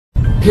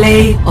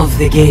Play of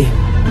the game.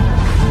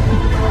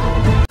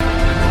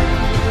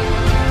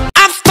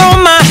 I've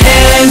thrown my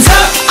hands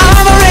up,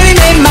 I've already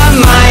made my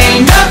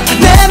mind up.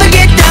 Never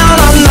get down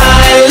on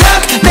my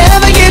luck,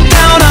 never get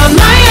down on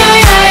my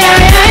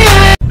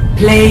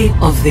Play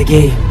of the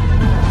game.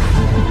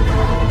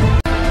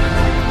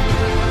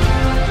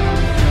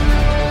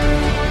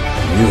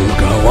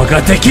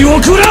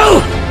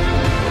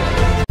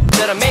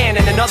 That a man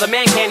and another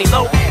man can't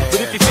elope.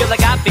 But if you feel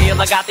like I feel,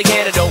 I got the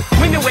antidote.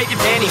 When you wave your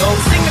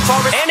pantyhose, sing the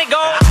chorus and it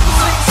goes.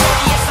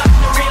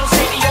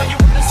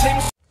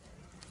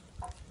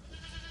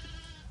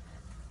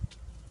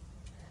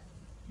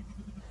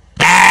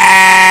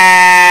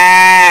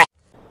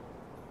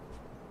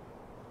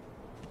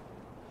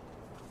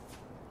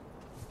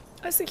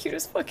 That's the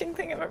cutest fucking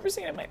thing I've ever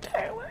seen in my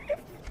entire life.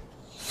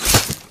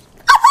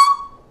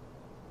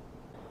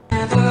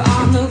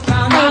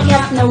 I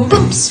got no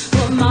boobs.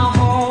 My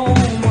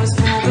home was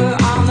never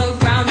on the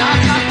ground. I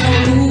got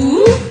no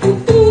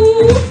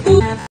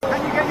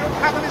Can you get your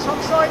cabinet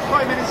on side,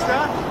 Prime Minister?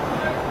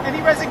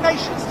 Any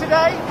resignations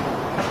today?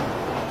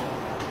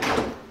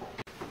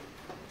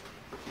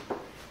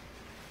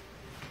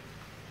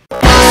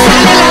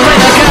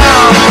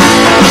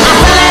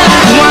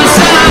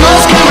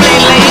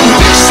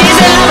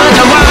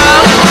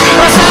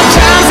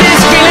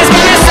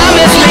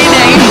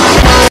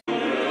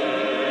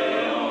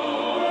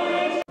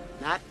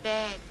 Not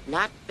bad,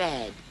 not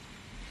bad.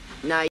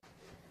 Now.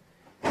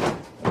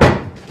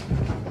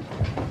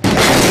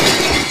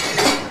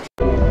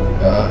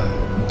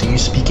 Do you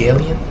speak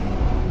alien?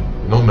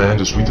 No, man,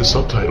 just read the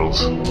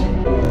subtitles.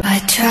 I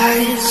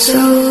tried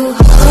so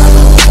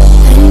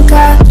hard and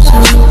got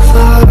so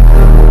far,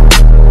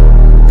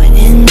 but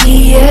in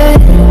the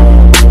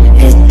end,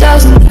 it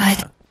doesn't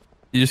matter.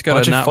 You just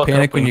gotta not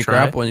panic when you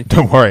grapple.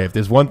 Don't worry, if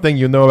there's one thing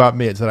you know about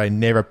me, it's that I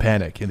never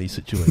panic in these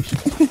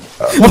situations.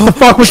 What the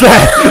fuck was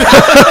that?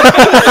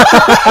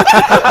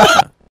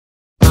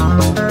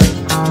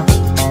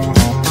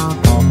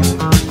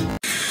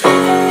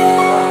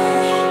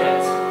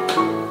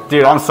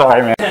 Dude, I'm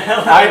sorry, man.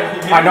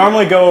 I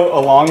normally go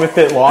along with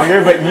it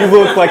longer, but you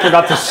look like you're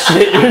about to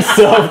shit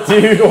yourself,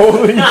 dude.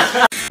 Holy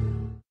shit.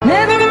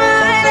 Never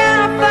mind,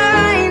 I'll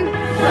find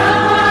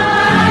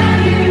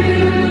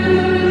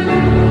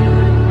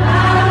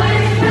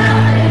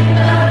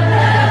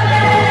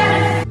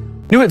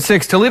New at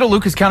 6, Toledo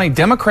Lucas County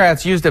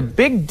Democrats used a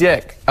big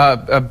duck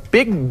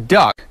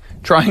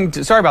trying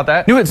to, sorry about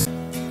that. New at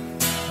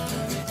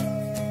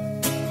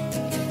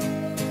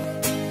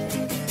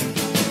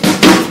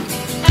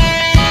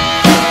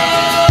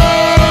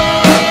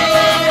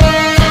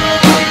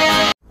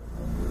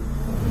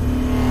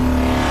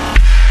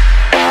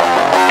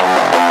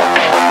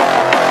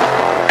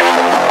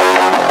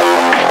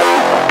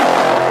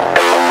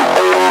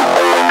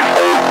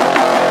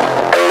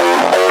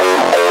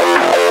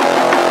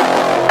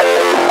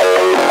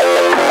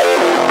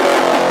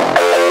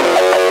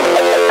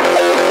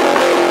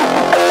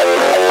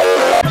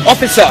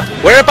Officer,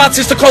 whereabouts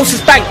is the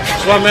closest bank?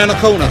 It's right around the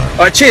corner.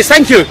 Alright, cheers,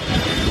 thank you.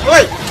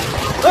 Wait!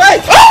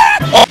 Wait!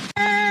 Ah!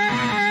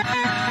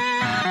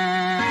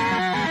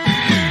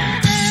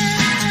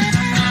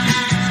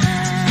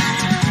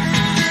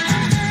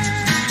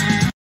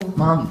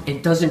 Mom,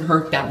 it doesn't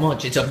hurt that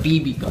much. It's a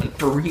BB gun,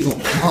 for real.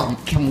 Mom,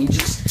 can we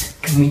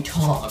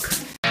talk?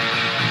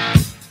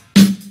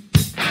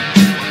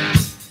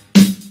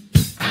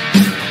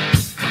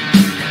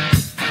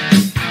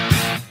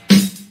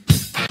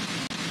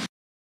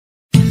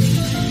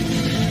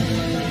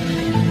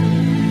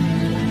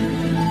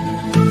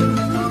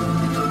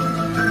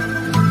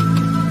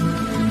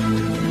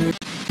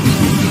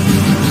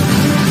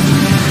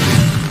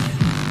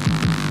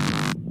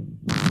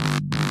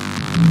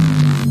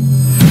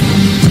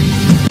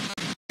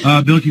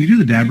 Bill, can you do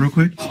the dab real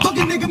quick?